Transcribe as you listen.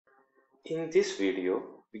In this video,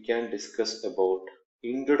 we can discuss about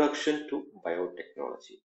Introduction to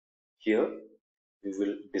Biotechnology. Here, we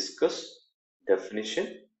will discuss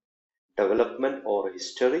definition, development or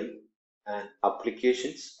history, and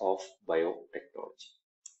applications of biotechnology.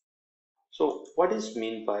 So, what is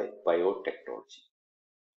meant by biotechnology?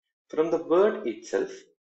 From the word itself,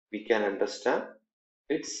 we can understand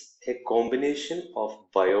it's a combination of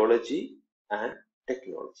biology and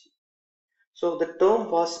technology. So the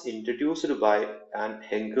term was introduced by an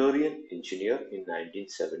Hungarian engineer in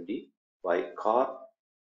 1970 by Karl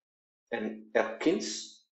and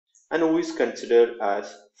Erkins, and who is considered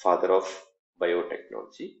as father of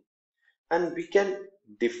biotechnology. And we can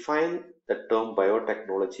define the term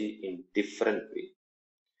biotechnology in different way.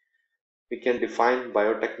 We can define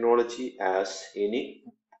biotechnology as any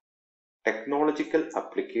technological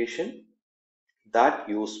application that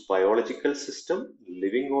use biological system,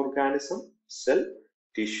 living organism, cell,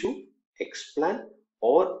 tissue, explant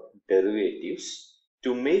or derivatives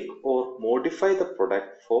to make or modify the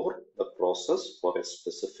product for the process for a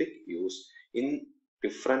specific use in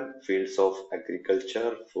different fields of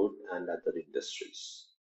agriculture, food and other industries.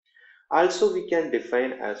 Also, we can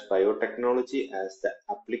define as biotechnology as the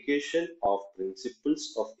application of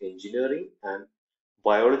principles of engineering and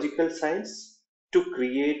biological science to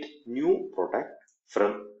create new product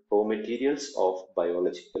from raw materials of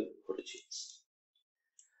biological origins.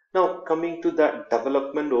 Now, coming to the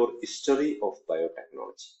development or history of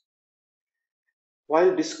biotechnology.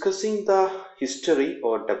 While discussing the history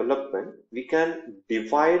or development, we can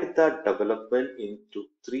divide the development into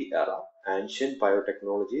three eras. Ancient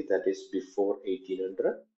biotechnology, that is before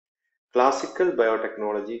 1800, classical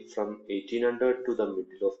biotechnology from 1800 to the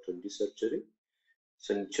middle of 20th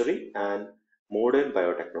century, and modern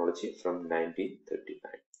biotechnology from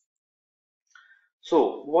 1939.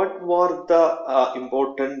 So, what were the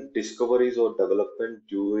important discoveries or development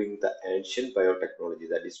during the ancient biotechnology,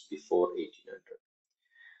 that is before 1800?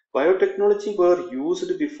 Biotechnology were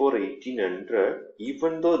used before 1800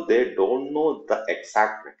 even though they don't know the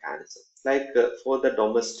exact mechanism. Like for the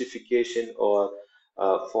domestication or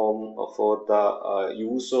for the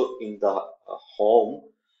use in the home,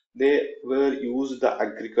 they were used the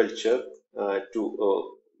agriculture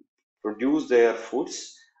to produce their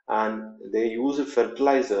foods, and they use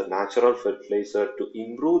fertilizer, natural fertilizer to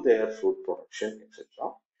improve their food production,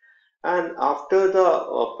 etc. And after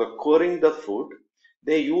the procuring the food,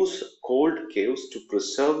 they use cold caves to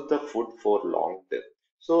preserve the food for long term.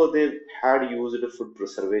 So they had used food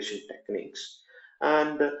preservation techniques,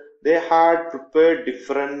 and they had prepared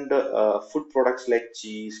different food products like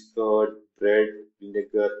cheese, curd, bread,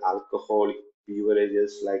 vinegar, alcoholic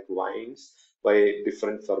beverages like wines by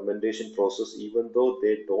different fermentation process, even though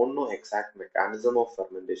they don't know exact mechanism of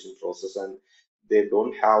fermentation process and they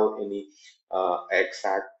don't have any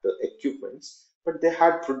exact equipments, but they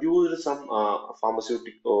had produced some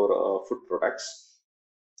pharmaceutical or food products.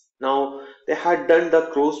 Now, they had done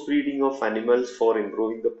the crossbreeding of animals for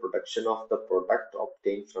improving the production of the product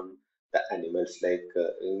obtained from the animals, like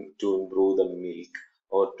to improve the milk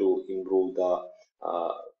or to improve the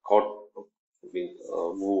cotton,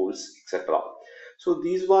 wools, etc. So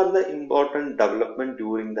these were the important development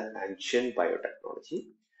during the ancient biotechnology.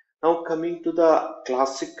 Now coming to the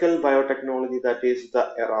classical biotechnology, that is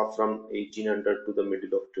the era from 1800 to the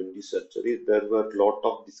middle of 20th century, there were a lot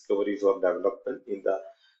of discoveries or development in the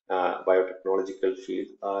biotechnological field,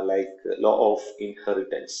 like law of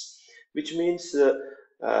inheritance, which means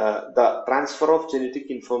the transfer of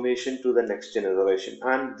genetic information to the next generation,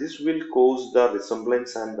 and this will cause the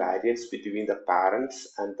resemblance and variance between the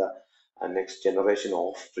parents and the next generation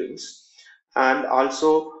offsprings, and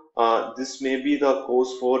also this may be the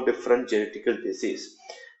cause for different genetical disease.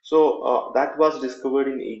 So that was discovered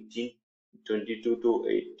in 1822 to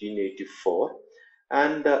 1884,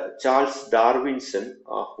 and Charles Darwinson,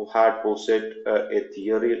 who had posed a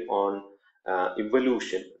theory on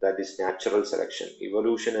evolution, that is natural selection,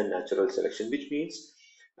 evolution and natural selection, which means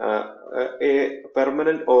a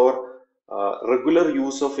permanent or regular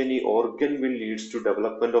use of any organ will leads to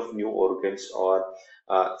development of new organs, or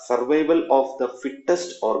survival of the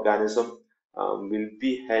fittest organism will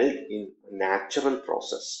be held in natural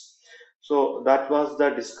process. So that was the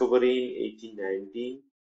discovery in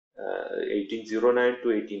 1809 to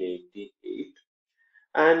 1888,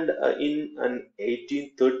 and in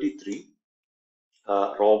 1833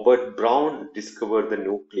 Robert Brown discovered the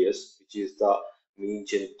nucleus, which is the main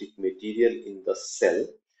genetic material in the cell.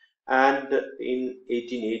 And in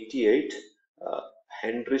 1888,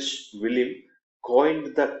 Heinrich Wilhelm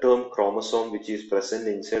coined the term chromosome, which is present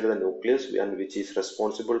inside the nucleus and which is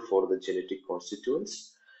responsible for the genetic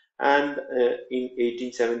constituents. And in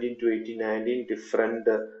 1817 to 1819, different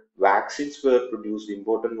vaccines were produced.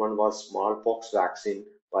 Important one was smallpox vaccine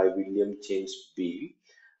by William James Beale.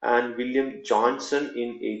 And William Johnson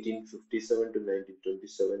in 1857 to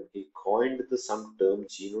 1927, he coined the some term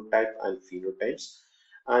genotype and phenotypes.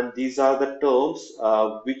 And these are the terms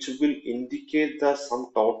which will indicate the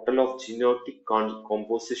sum total of genetic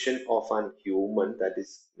composition of an human, that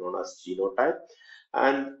is known as genotype.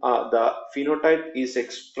 And the phenotype is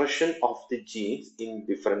expression of the genes in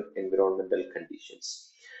different environmental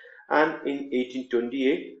conditions. And in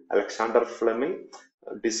 1828, Alexander Fleming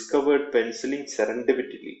discovered penicillin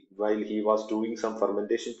serendipitously while he was doing some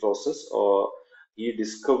fermentation process, or he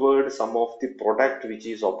discovered some of the product which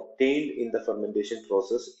is obtained in the fermentation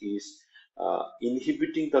process is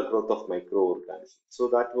inhibiting the growth of microorganisms. So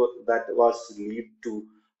that was lead to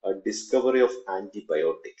a discovery of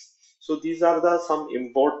antibiotics. So these are the some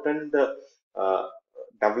important uh,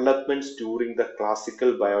 developments during the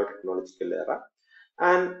classical biotechnological era.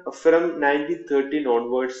 And from 1913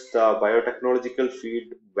 onwards, the biotechnological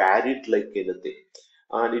field varied like anything,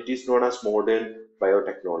 and it is known as modern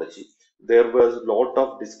biotechnology. There was a lot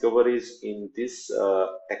of discoveries in this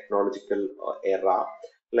technological era,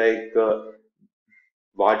 like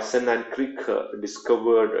Watson and Crick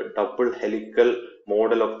discovered a double helical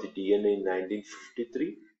model of the DNA in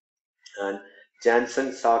 1953, and Janssen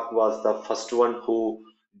Salk was the first one who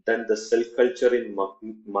done the cell culture in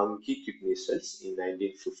monkey kidney cells in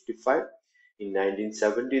 1955. In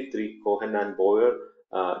 1973, Cohen and Boyer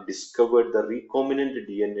discovered the recombinant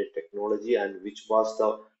DNA technology, and which was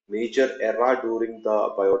the major era during the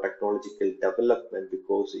biotechnological development,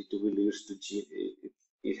 because it will lead to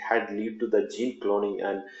it had lead to the gene cloning,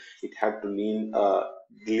 and it had to lead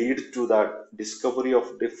to the discovery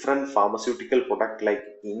of different pharmaceutical product like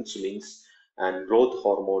insulins and growth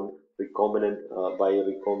hormone recombinant by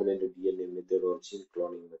recombinant DNA method or gene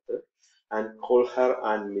cloning method. And Kolher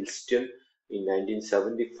and Milston in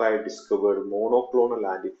 1975 discovered monoclonal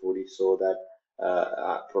antibody, so that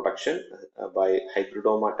production by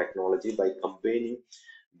hybridoma technology by combining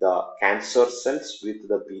the cancer cells with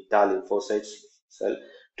the beta lymphocyte cell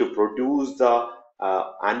to produce the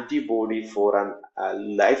antibody for a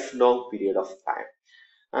lifelong period of time.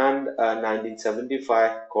 And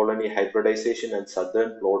 1975 colony hybridization and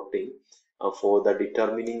southern plotting for the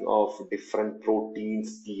determining of different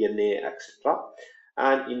proteins, DNA, etc.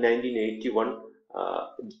 And in 1981,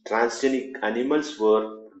 transgenic animals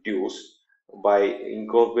were produced by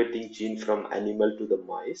incorporating gene from animal to the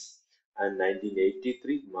mice. And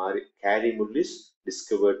 1983, Carey Mullis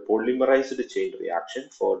discovered polymerized chain reaction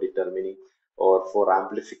for determining or for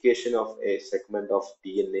amplification of a segment of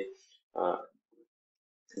DNA.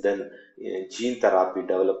 Then gene therapy,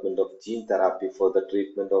 development of gene therapy for the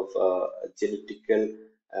treatment of genetical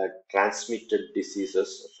transmitted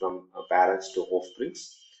diseases from parents to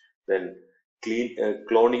offsprings. Then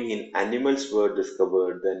cloning in animals were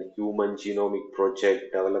discovered. Then human genomic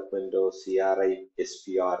project, development of CRI,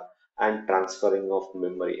 SPR, and transferring of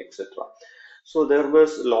memory, etc. So there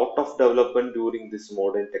was a lot of development during this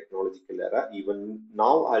modern technological era. Even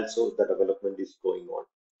now also the development is going on.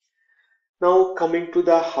 Now, coming to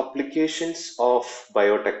the applications of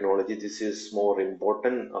biotechnology, this is more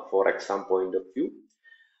important for exam point of view.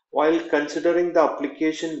 While considering the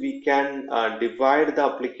application, we can divide the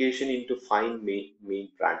application into five main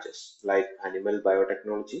branches like animal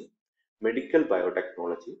biotechnology, medical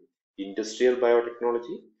biotechnology, industrial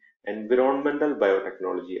biotechnology, environmental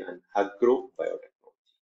biotechnology, and agro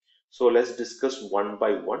biotechnology. So let's discuss one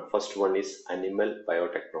by one. First one is animal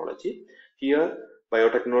biotechnology. Here,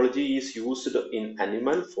 biotechnology is used in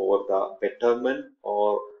animal for the betterment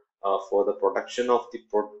or for the production of the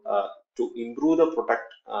to improve the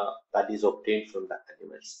product that is obtained from the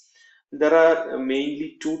animals. There are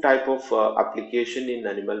mainly two type of application in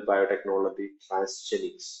animal biotechnology: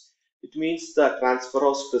 transgenics. It means the transfer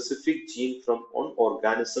of specific gene from one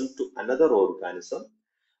organism to another organism,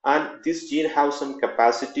 and this gene have some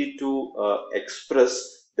capacity to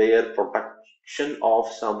express their production of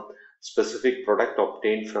some specific product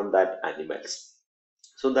obtained from that animals.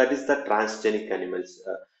 So that is the transgenic animals.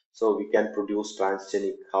 So we can produce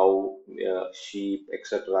transgenic cow, sheep,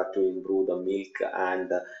 etc. to improve the milk and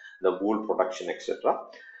the wool production, etc.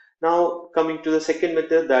 Now coming to the second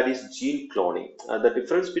method, that is gene cloning. The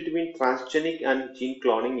difference between transgenic and gene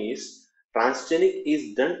cloning is transgenic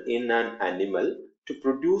is done in an animal to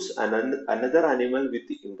produce another animal with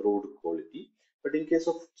improved quality. But in case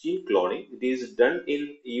of gene cloning, it is done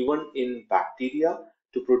in even in bacteria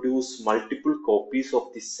to produce multiple copies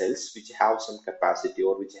of the cells which have some capacity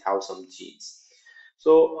or which have some genes.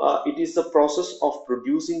 So it is the process of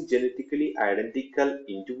producing genetically identical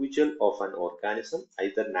individual of an organism,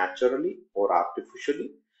 either naturally or artificially,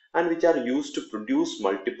 and which are used to produce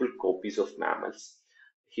multiple copies of mammals.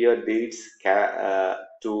 Here dates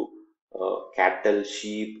to cattle,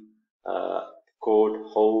 sheep, uh, goat,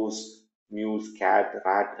 horse, mules, cat,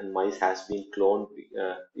 rat, and mice has been cloned.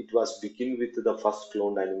 It was begin with the first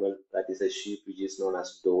cloned animal, that is a sheep, which is known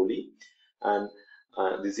as dolly, and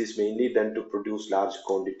this is mainly done to produce large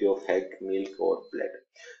quantity of egg, milk, or blood.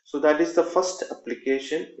 So that is the first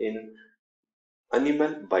application in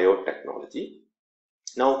animal biotechnology.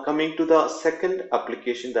 Now coming to the second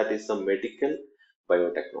application, that is the medical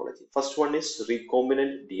biotechnology. First one is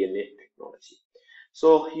recombinant DNA technology.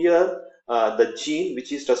 So here the gene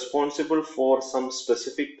which is responsible for some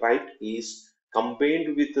specific trait is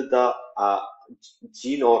combined with the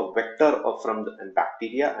gene or vector from the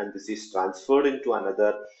bacteria, and this is transferred into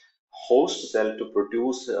another host cell to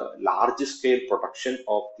produce large scale production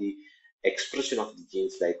of the expression of the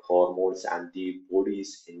genes like hormones,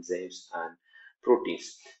 antibodies, enzymes, and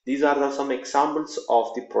proteins. These are some examples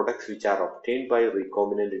of the products which are obtained by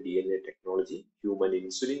recombinant DNA technology. Human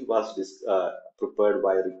insulin was prepared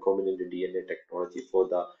by recombinant DNA technology for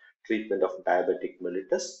the treatment of diabetic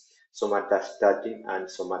mellitus. Somatostatin and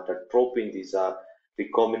somatotropin, these are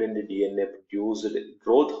recombinant DNA produced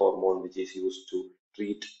growth hormone which is used to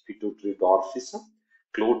treat pituitary dwarfism.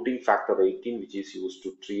 Clotting factor 18, which is used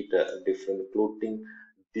to treat different clotting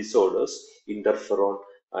disorders. Interferon,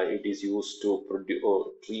 it is used to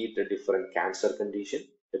treat a different cancer condition.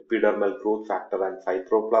 Epidermal growth factor and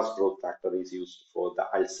fibroblast growth factor is used for the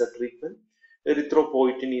ulcer treatment.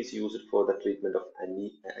 Erythropoietin is used for the treatment of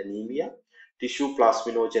anemia. Tissue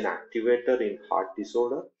plasminogen activator in heart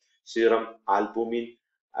disorder. Serum albumin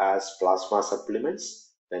as plasma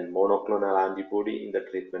supplements. Then monoclonal antibody in the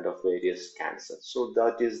treatment of various cancers. So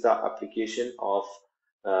that is the application of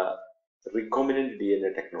uh, recombinant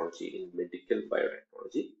DNA technology in medical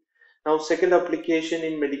biotechnology. Now, second application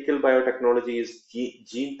in medical biotechnology is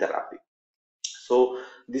gene therapy. So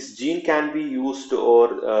this gene can be used,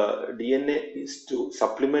 or DNA is to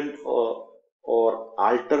supplement or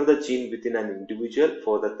alter the gene within an individual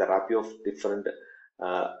for the therapy of different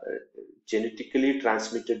uh, genetically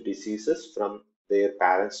transmitted diseases from their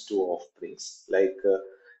parents to offsprings, like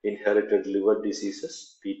inherited liver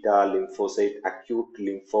diseases, beta lymphocyte acute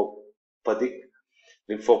lymphopathic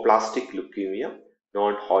lymphoplastic leukemia,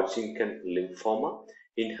 non-Hodgkin lymphoma,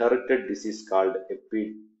 inherited disease called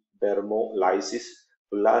epidermolysis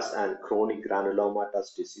bullosa and chronic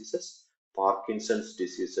granulomatous diseases, Parkinson's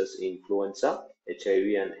diseases, influenza,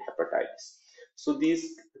 HIV, and hepatitis. So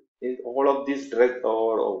these in all of these drug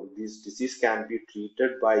or these disease can be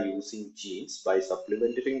treated by using genes, by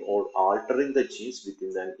supplementing or altering the genes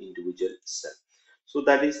within an individual cell. So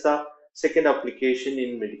that is the second application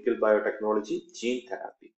in medical biotechnology, gene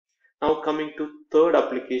therapy. Now coming to third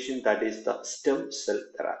application, that is the stem cell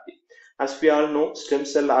therapy. As we all know, stem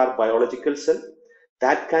cell are biological cell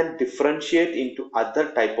that can differentiate into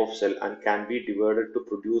other type of cell and can be divided to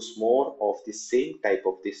produce more of the same type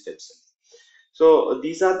of the stem cell. So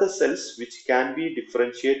these are the cells which can be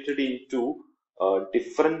differentiated into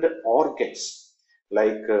different organs.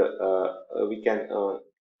 Like we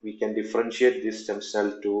can differentiate this stem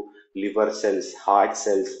cell to liver cells, heart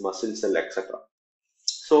cells, muscle cell, etc.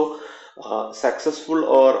 So or a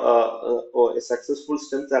successful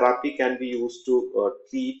stem therapy can be used to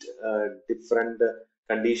treat different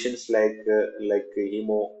conditions like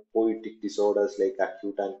hemopoietic disorders like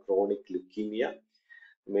acute and chronic leukemia,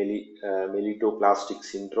 melitoplastic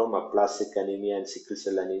syndrome, aplastic anemia, and sickle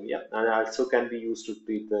cell anemia, and also can be used to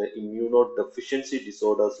treat the immunodeficiency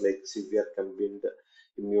disorders like severe combined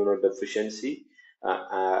immunodeficiency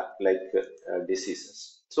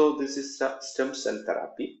diseases. So this is stem cell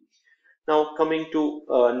therapy. Now coming to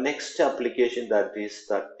next application, that is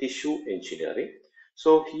the tissue engineering.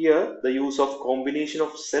 So here the use of combination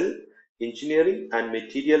of cell engineering and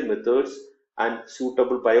material methods and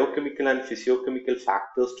suitable biochemical and physiochemical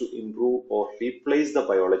factors to improve or replace the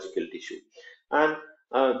biological tissue. And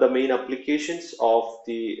the main applications of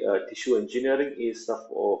the tissue engineering is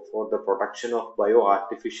for the production of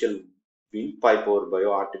bioartificial windpipe or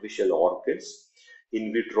bioartificial organs,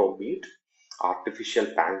 in vitro meat, artificial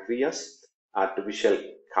pancreas, artificial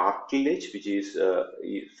cartilage, which is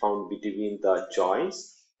found between the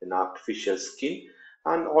joints, and artificial skin,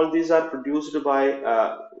 and all these are produced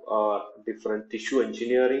by different tissue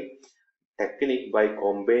engineering technique by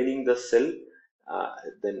combining the cell,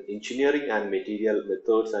 then engineering and material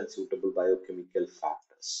methods and suitable biochemical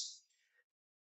factors.